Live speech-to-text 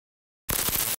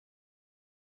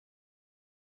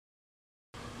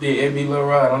Yeah, it be Lil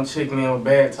Rod. I'm checking in with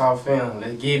Bad Talk Film.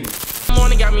 Let's get it.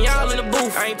 Morning got me all in the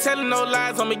booth. I ain't telling no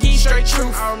lies, I'ma give you straight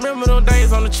truth. I remember those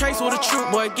days on the chase with the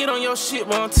truth. Boy, get on your shit,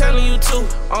 boy, I'm telling you too.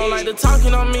 I don't like the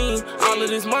talking on me. All of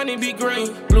this money be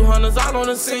green. Blue hunters all on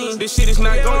the scene. This shit is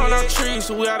not going on trees,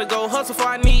 so we gotta go hustle for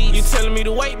our needs. You telling me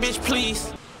to wait, bitch,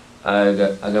 please. I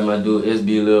got my dude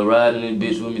SB Lil Rod in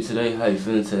this bitch with me today. How you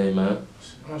feeling today, man?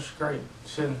 I'm straight.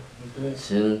 Chilling. I'm good.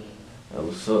 Chilling. That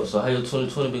what's up? So how your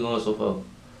 2020 been going so far?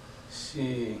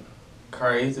 Shit.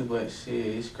 Crazy, but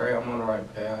shit, it's great. I'm on the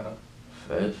right path.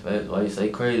 Facts. Why you say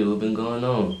crazy? What been going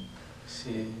on?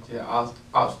 Shit, just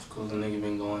obstacles a nigga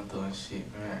been going through and shit,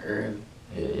 man, early.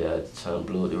 Yeah, trying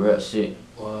to blow the rap shit.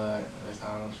 What? That's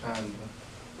all I'm trying to do.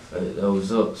 Facts, that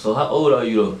what's up. So how old are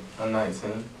you though? I'm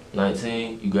 19.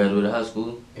 19? You graduated high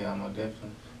school? Yeah, I'm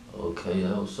definitely. Okay,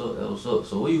 that what's up.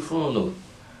 So where you from though?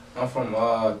 I'm from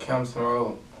Campton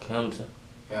Road. Campton?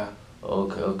 Yeah.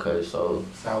 Okay, so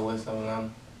Southwest of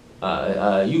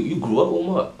Atlanta. you grew up with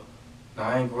Mark? No,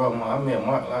 I ain't grew up with Mark. I met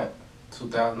Mark like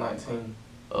 2019.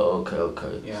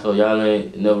 Okay. Yeah. So y'all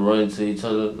ain't never run into each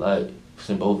other, like,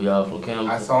 since both of y'all from Campton?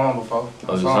 I saw him before.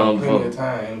 Oh, I saw him plenty of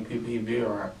time in PPP Bill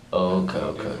Rock. Oh,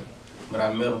 okay. But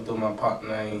I met him through my partner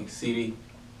named CD.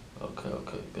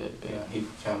 Okay, bet. Yeah, he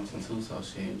from Campton too, so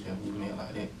shit, we met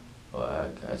like that. Oh, I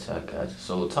got you.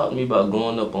 So talk to me about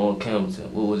growing up on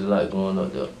Campton. What was it like growing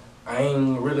up there? I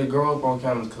ain't really grow up on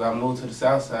Campton because I moved to the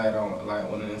south side on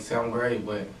when in 7th grade,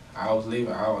 but I was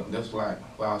leaving. That's like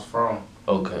where I was from.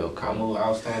 Okay. I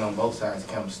was staying on both sides of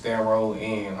Campton, Stan Road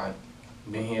and like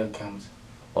Ben Hill Campton.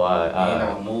 Oh, And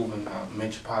I was moving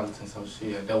Metropolitan, so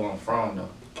shit, that's where I'm from though.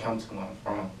 Campton where I'm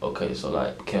from. Okay, so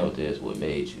like Campton is what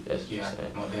made you, that's what Yeah, you're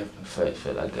saying. most definitely.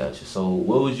 Fact, I got you. So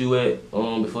where was you at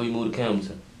before you moved to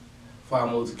Campton? Before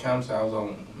I moved to Campton, I was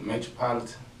on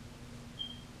Metropolitan.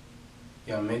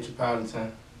 Yeah,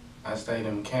 Metropolitan. I stayed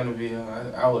in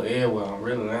Canterville. I was everywhere. I'm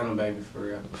really Atlanta baby for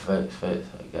real. Fact,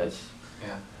 I got you.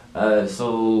 Yeah.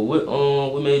 So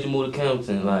what made you move to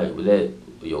Campton? Like, was that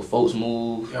your folks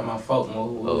moved? Yeah, my folks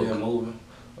moved. We been moving.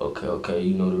 Okay.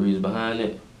 You know the reason behind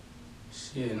it?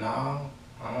 Shit, no.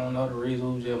 I don't know the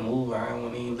reason we just moved. I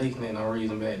wasn't even looking at no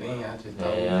reason back then. I just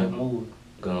thought we just moved.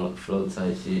 Going with the flow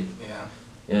type shit. Yeah.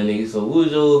 Yeah, nigga. So what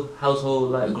was your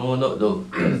household like growing up though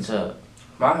as a child?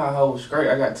 My household was great.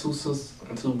 I got 2 sisters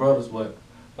and 2 brothers, but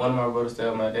one of my brothers stayed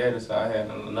with my daddy, so I had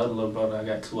another little brother. I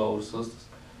got 2 older sisters.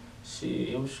 Shit,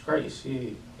 it was straight.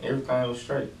 Shit, everything was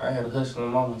straight. I had a hustling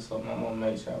mama, so my mama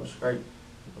made sure I was straight.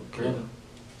 Okay. Really.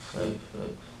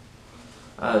 Fact.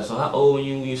 Alright, so how old were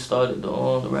you when you started the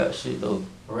rap shit though?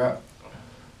 Rap.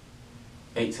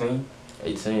 18.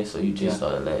 18, so you just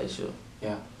started last year.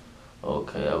 Yeah.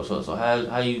 Okay, so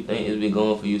how you think it's been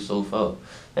going for you so far?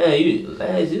 Hey,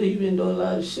 last year you been doing a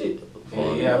lot of shit.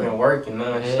 Yeah, I've been working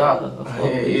non-stop.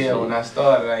 Yeah, when I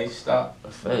started, I ain't stopped. I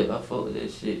fuck with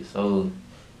that shit. So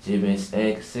just been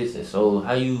staying consistent. So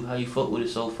how you fuck with it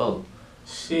so far?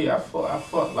 Shit, I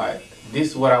fuck like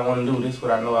this is what I want to do. This is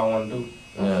what I know I want to do.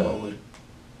 I fuck with it.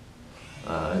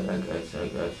 I got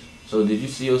you. So did you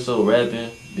see yourself rapping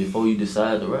before you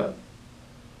decided to rap?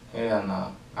 Hell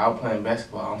no. I was playing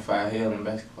basketball. I'm 5'11" in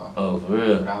basketball. Oh, for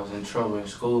real? But I was in trouble in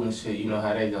school and shit. You know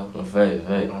how they go. Fact.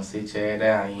 They gonna sit your ass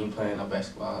down. You ain't playing no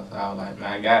basketball. So I was like,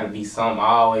 man, I gotta be something. I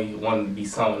always wanted to be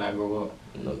something when I grew up.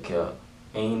 No cap.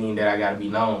 Ain't even that I gotta be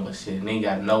known, but shit, nigga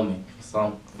gotta know me for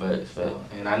something. Fact.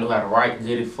 And I knew how to write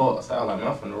good as fuck. So I was like, man,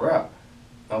 I'm finna rap.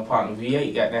 My partner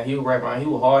V8 got down. He was rapping. He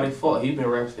was hard as fuck. He been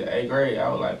rapping since 8th grade. I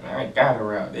was like, man, I gotta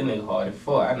rap. This nigga hard as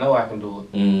fuck. I know I can do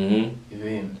it. You feel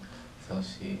me? So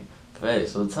shit. Right,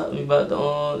 so talk to me about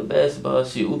the basketball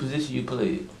shit. What position you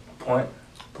played? Point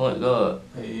guard.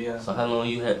 Yeah. So how long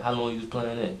you was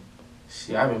playing that?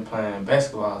 Shit, I've been playing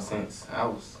basketball since I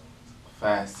was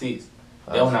 5'6".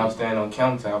 Then when I was staying on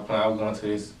Campton, I was going to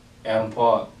this Adam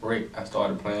Park Rick. I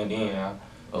started playing then.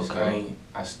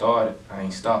 I started. I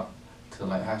ain't stopped till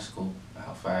like high school. I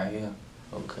was 5 years.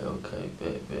 Okay,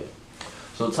 bet.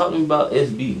 So talk to me about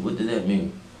SB. What did that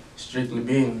mean? Strictly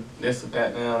Business. That's a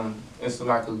goddamn. It's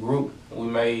like a group we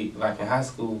made like in high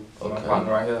school. My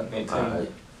partner right here, Nick Timmy.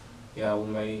 Yeah, we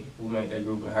made that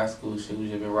group in high school. Shit, we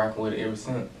just been rocking with it ever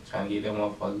since. Trying to get that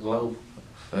motherfucker global.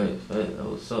 Fact. That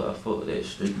was up. I fuck with that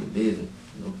Strictly Business.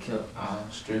 No cap.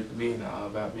 Strictly Business. All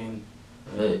about business.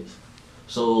 Facts.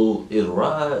 So is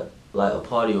Rod like a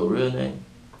part of your real name?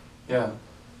 Yeah,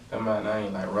 that's my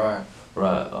name, like Rod.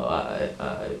 Rod. Oh,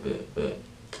 alright, bet.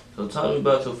 So tell me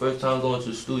about your first time going to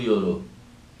the studio though.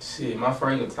 Shit, my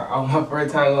first time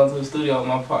going to the studio with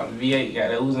my partner V8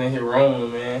 that was in his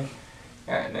room, man.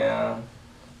 Goddamn.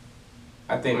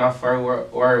 I think my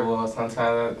first word was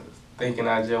sometimes thinking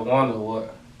I just wonder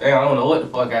what Damn, I don't know what the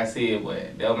fuck I said,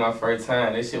 but that was my first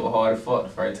time. That shit was hard as fuck the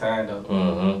first time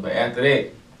though. But after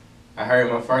that, I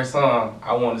heard my first song.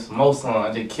 I wanted some more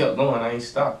songs. I just kept going. I ain't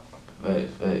stopped.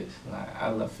 Facts. Like,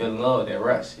 I fell in love with that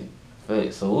rap shit.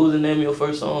 Facts. So what was the name of your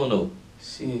first song though?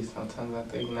 Shit, sometimes I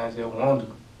think I just wonder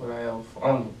what I ever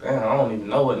found. Damn, I don't even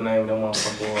know what the name of that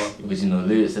motherfucker was. But you know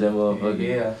lyrics to that motherfucker?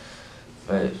 Yeah.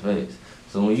 Facts.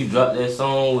 So when you dropped that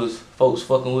song, was folks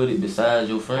fucking with it besides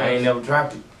your friends? I ain't never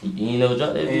dropped it. You ain't never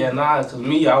dropped that beat? Yeah, nah, cause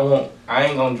me, I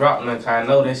ain't gonna drop nothing 'cause I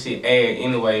know that shit add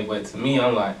anyway, but to me,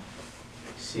 I'm like,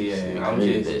 shit, I'm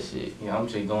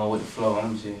just going with the flow.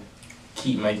 I'm just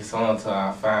keep making songs till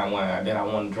I find one that I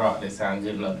want to drop that sound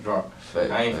good enough to drop.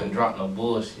 Facts, I ain't finna drop no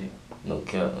bullshit. No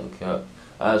cap.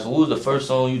 Alright, so what was the first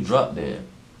song you dropped then?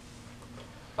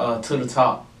 To the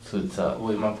Top. To the Top.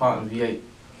 With my partner V8.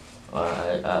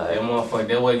 Alright. That motherfucker,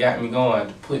 that what got me going.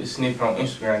 To put the snippet on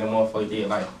Instagram, that motherfucker did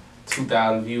like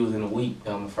 2,000 views in a week.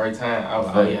 The first time, I was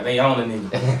like, oh yeah, they on the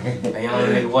nigga. They on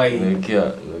the nigga way. No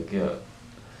cap.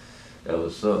 That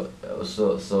was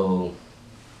up. So,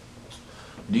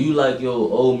 do you like your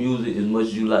old music as much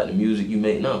as you like the music you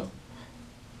make now?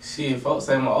 Shit, folks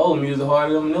say my old music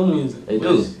harder than my new music. They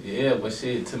do? Yeah, but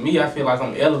shit, to me, I feel like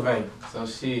I'm elevating. So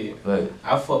shit, Right.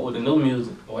 I fuck with the new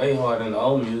music way harder than the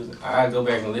old music. I go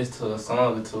back and listen to a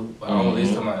song or two, but I don't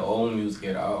listen to my old music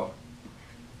at all.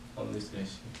 I don't listen to that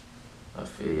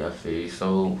shit. I feel you.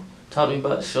 So, talk to me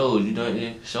about shows. You done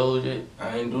any shows yet?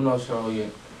 I ain't do no show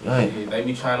yet. Right. Yeah, they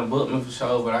be trying to book me for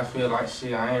show, but I feel like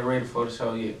shit, I ain't ready for the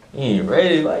show yet. You ain't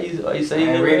ready? Why you say you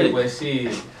I ain't ain't ready? but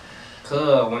shit.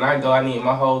 Cause when I go, I need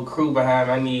my whole crew behind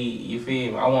me. I need, you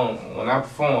feel me? When I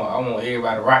perform, I want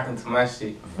everybody rocking to my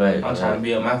shit. Right. I'm trying to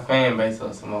build my fan base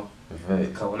up some more.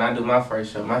 Right. Cause when I do my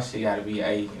first show, my shit gotta be,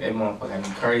 that motherfucker gotta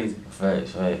be crazy.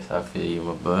 Facts. I feel you,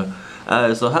 my boy.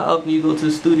 Alright, so how often you go to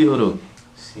the studio though?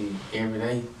 Shit, every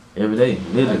day. Every day,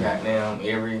 I literally. goddamn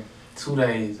every 2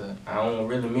 days. I don't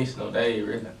really miss no day,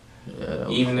 really. Yeah,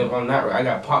 Even if I'm not, I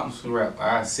got partners who rap.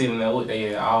 I sit in there with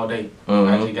they all day.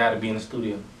 I just gotta be in the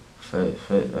studio. Facts.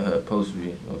 I had supposed to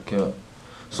be. Okay.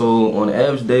 So on an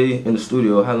average day in the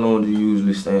studio, how long do you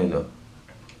usually stay in there?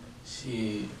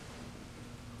 Shit,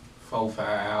 4, 5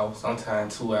 hours.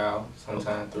 Sometimes 2 hours.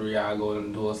 Sometimes 3 hours. Go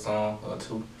and do a song or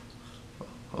two.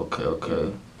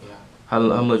 Okay. Yeah. How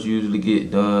much you usually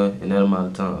get done in that amount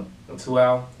of time? In 2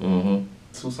 hours.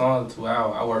 2 songs in 2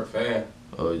 hours. I work fast.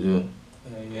 Oh, you do?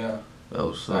 Yeah. That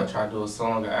was So I try to do a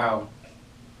song an hour.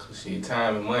 Cause shit,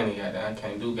 time and money, goddamn. I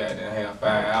can't do goddamn have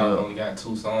 5 hours. Only got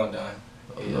 2 songs done.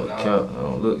 No cap. I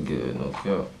don't look good. No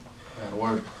cap. Gotta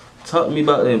work. Talk to me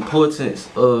about the importance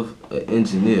of an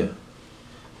engineer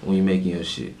when you making your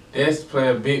shit. That's play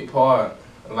a big part.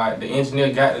 Like, the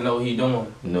engineer got to know what he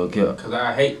doing. No cap. Cause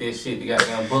I hate that shit. The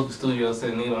goddamn book the studio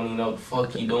said nigga don't even know what the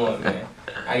fuck he doing, man.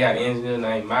 I got an engineer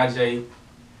named Majay.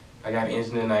 I got an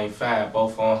engineer named Five.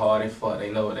 Both on hard as fuck.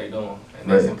 They know what they doing. And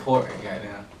that's important,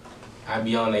 goddamn. I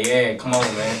be on their ass. Come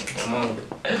on, man. Come on.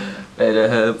 Hey, that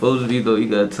how it's supposed to be though. You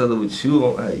gotta tell them what you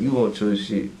want, how you want your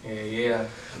shit. Yeah.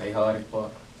 They hard as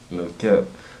fuck. No cap.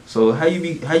 So how you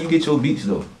get your beats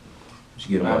though? You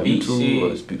get them My on beat YouTube shit, or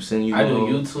just people sending you? I do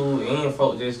YouTube and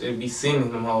folks just be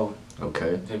sending them hoes.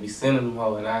 Okay. They be sending them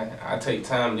hoes, and I take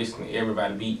time listening to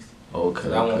everybody's beats. Okay.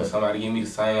 Cause I want somebody to give me the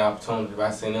same opportunity. If I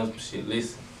send them some shit,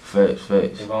 listen. Facts.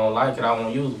 If I don't like it, I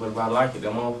won't use it. But if I like it,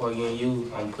 that motherfucker getting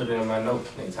used, I'm gonna put it in my notes.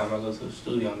 Next time I go to the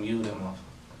studio, I'm gonna use that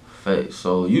motherfucker. Facts.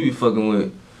 So you be fucking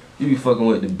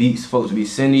with the beats folks be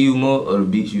sending you more, or the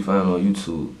beats you find on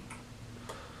YouTube?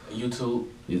 YouTube.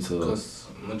 Cause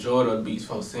majority of the beats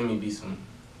folks send me be some,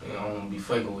 I don't be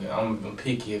fucking with. I'm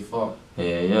picky as fuck.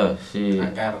 Yeah, shit. I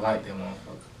gotta like that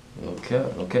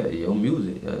motherfucker. Okay. Your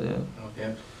music, yeah.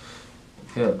 Okay.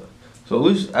 Yeah. So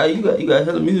you got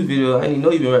hella music videos. I didn't even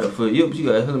know you been rapping for a year, but you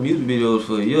got hella music videos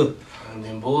for a year. I'm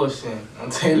been bullshitting. I'm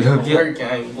telling you, I'm working.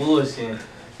 I ain't bullshitting.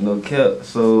 No cap.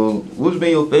 So what's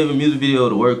been your favorite music video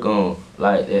to work on?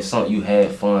 Like that's something you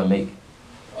had fun making?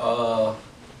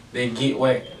 They Get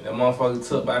Wet. That motherfucker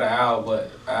took about an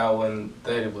hour and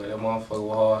 30, but that motherfucker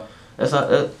was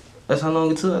hard. That's how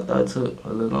long it took? I thought it took a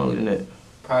little longer than that.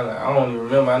 Probably, I don't even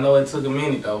remember. I know it took a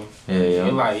minute though. Yeah.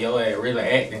 Feel like yo ass really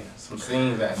acting. Some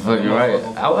scenes that fucking right.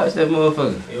 I watched that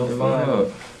motherfucker. It was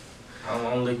fun.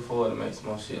 I'm looking forward to make some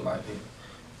more shit like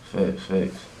this.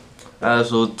 Facts. Alright,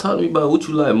 so talk to me about what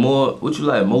you like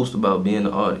most about being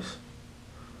an artist.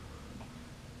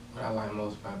 What I like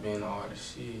most about being an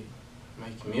artist, shit.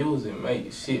 Make music,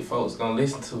 make shit folks gonna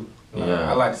listen to. Like,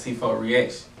 Yeah. I like to see folks'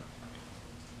 reaction.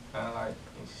 I like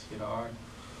shit art.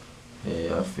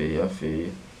 Yeah, I feel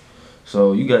you.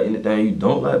 So you got anything you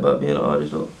don't like about being an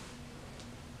artist though?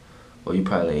 Or you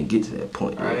probably ain't get to that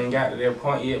point yet. I ain't got to that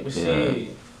point yet, but shit.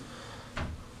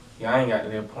 Yeah, I ain't got to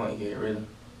that point yet, really.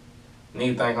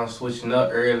 Nigga think I'm switching up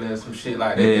early or some shit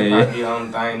like that. That might be the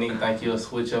only thing nigga think you'll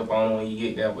switch up on when you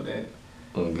get there with that.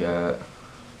 Oh, God.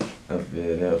 I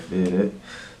feel that.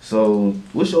 So,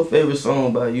 what's your favorite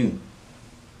song by you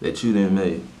that you done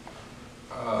made?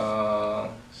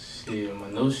 Shit, my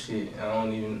new shit. I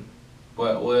don't even.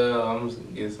 But, well, I'm just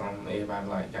gonna get some everybody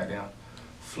like goddamn.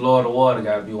 Florida Water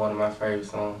gotta be one of my favorite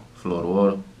songs. Florida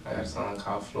Water? I got a song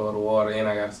called Florida Water, and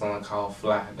I got a song called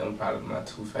Fly. Them probably my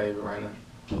two favorite right now.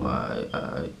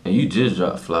 Alright. And you just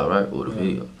dropped Fly, right? Or the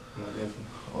video? No,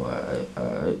 definitely.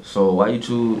 Alright. So why you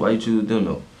choose them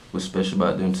though? What's special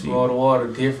about them to you? Florida Water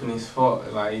different as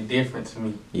fuck. Like, it different to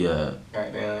me. Yeah.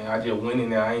 Goddamn, I just went in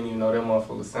there. I didn't even know that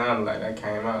motherfucker sounded like that.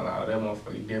 Came out like, oh, that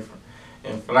motherfucker different.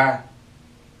 And Fly,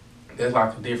 that's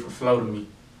like a different flow to me.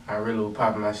 I really was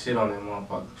popping my shit on that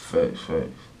motherfucker. Facts.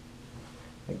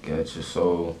 I got you.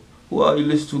 So, who all you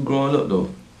listen to growing up though?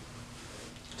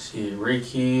 Shit, Rick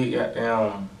Kid,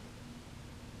 goddamn,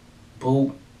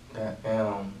 Boot,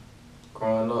 goddamn,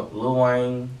 growing up, Lil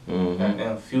Wayne,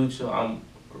 goddamn Future. I'm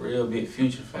a real big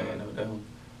Future fan though.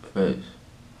 Facts.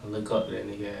 I look up to that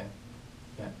nigga.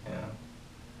 Goddamn.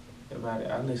 Everybody,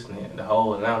 I listen to the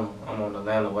whole Atlanta. I'm on the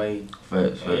Atlanta wave.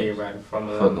 Facts. Everybody from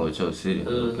Atlanta. Fucking with your city.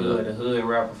 The hood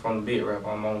rapper from the big rapper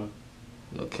I'm on.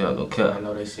 No cap. I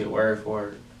know that shit word for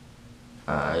word.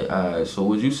 Alright. So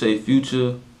would you say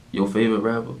Future your favorite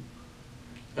rapper?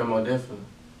 Yeah, more definitely.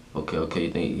 Okay.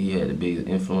 You think he had the biggest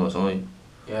influence on you?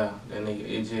 Yeah, that nigga.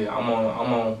 It just I'm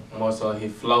on more so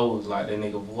his flows, like that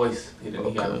nigga voice. He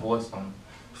got a voice on him.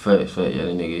 Facts. Yeah,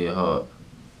 that nigga hit hard.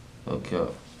 Okay.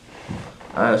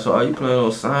 Alright, so are you planning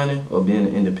on signing or being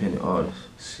an independent artist?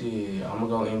 Shit, I'm gonna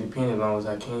go independent as long as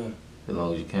I can. As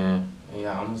long as you can?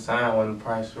 Yeah, I'm gonna sign when the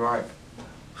price is right.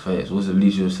 Facts. What's the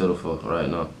least you'll settle for right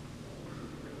now?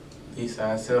 Least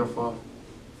I settle for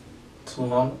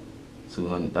 200.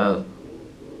 200,000.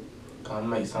 I'm gonna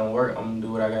make something work. I'm gonna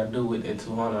do what I gotta do with that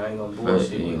 200. I ain't gonna bullshit.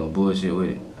 Facts. You ain't gonna bullshit with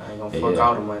it. I ain't gonna fuck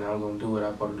all the money. I'm gonna do what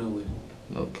I gotta do with it.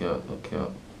 No cap.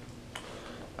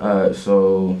 Alright,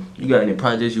 so you got any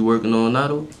projects you working on now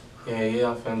though? Yeah,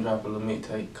 I'm finna drop a little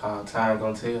mixtape called Time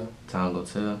Gon' Tell. Time Gon'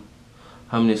 Tell.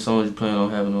 How many songs you plan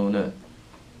on having on that?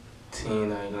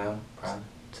 10 or 11, probably.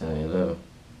 10, 11.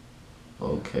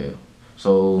 Okay.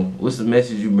 So what's the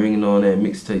message you bringing on that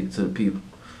mixtape to the people?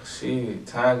 Shit,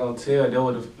 Time Gon' Tell. That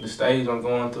was the stage I'm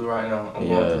going through right now. I'm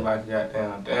going through like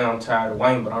goddamn. Damn, I'm tired of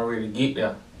waiting, but I'm ready to get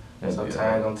there. So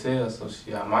Time Gon' Tell. So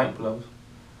shit, I might blow.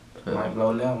 Might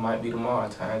blow now, might be tomorrow.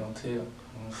 Time Gon' Tell.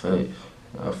 Facts.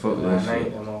 I fuck with that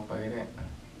shit.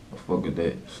 I fuck with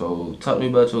that. So talk to me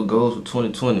about your goals for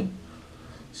 2020.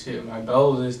 Shit, my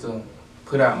goals is to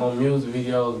put out more music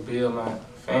videos, build my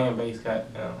fan base.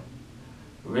 Goddamn,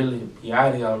 really be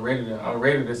out here. I'm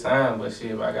ready to sign, but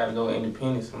shit, I gotta go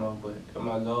independent some more. But that's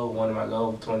my goal. One of my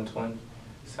goals for 2020.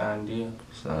 Sign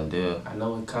deal. I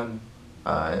know it's coming.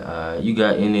 Alright. You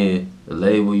got any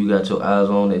label you got your eyes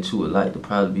on that you would like to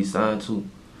probably be signed to?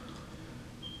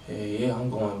 Yeah,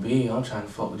 I'm going big. I'm trying to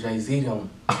fuck with Jay-Z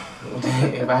them.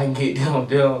 If I can get them,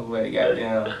 but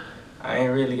goddamn, I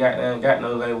ain't really got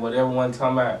no label. Whatever one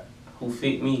talking about who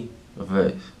fit me.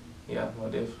 Facts. Yeah, more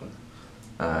definitely.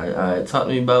 Alright. Talk to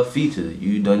me about features.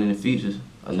 You done any features?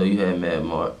 I know you had Mad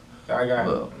Mark. I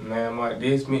got Mad Mark.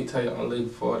 This mixtape I'm looking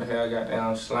forward to have. I got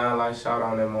down Slime Like Shout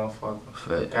on that motherfucker.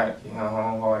 Facts. Got to get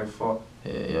home hard as fuck.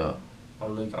 Yeah.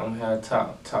 I'm gonna have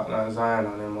top line Zion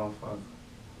on that motherfucker.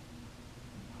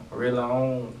 Really, I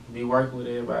don't be working with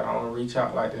everybody. I don't reach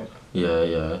out like that.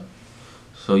 Yeah.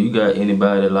 So you got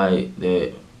anybody like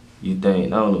that you think,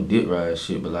 I don't know, dick ride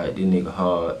shit, but like this nigga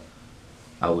hard,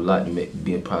 I would like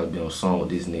to probably be on a song with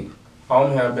this nigga. I'm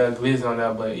gonna have better glizzy on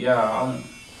that, but yeah,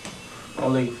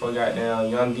 I'm looking for goddamn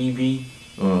Young DB.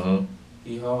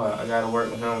 He hard. I gotta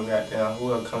work with him. Goddamn,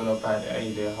 who else coming up out the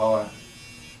A that hard?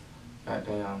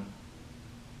 Goddamn,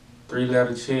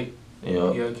 3-letter chick.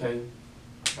 Yeah. He okay?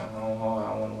 I'm hard.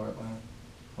 I wanna work with him.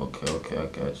 Okay, I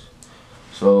got you.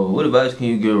 So, what advice can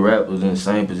you give rappers in the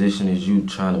same position as you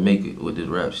trying to make it with this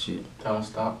rap shit? Don't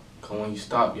stop. Cause when you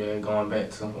stop, you're going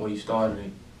back to where you started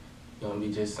it. You gonna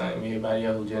be just same everybody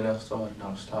else who just never started.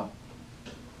 Don't stop.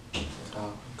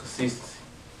 So, consistency.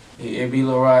 It be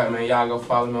Lil Rod, man. Y'all go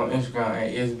follow me on Instagram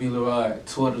at SB Lil Rod.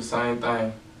 Twitter, same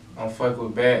thing. I'm fucking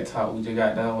with Bad Talk. We just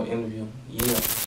got done with interview. Yeah.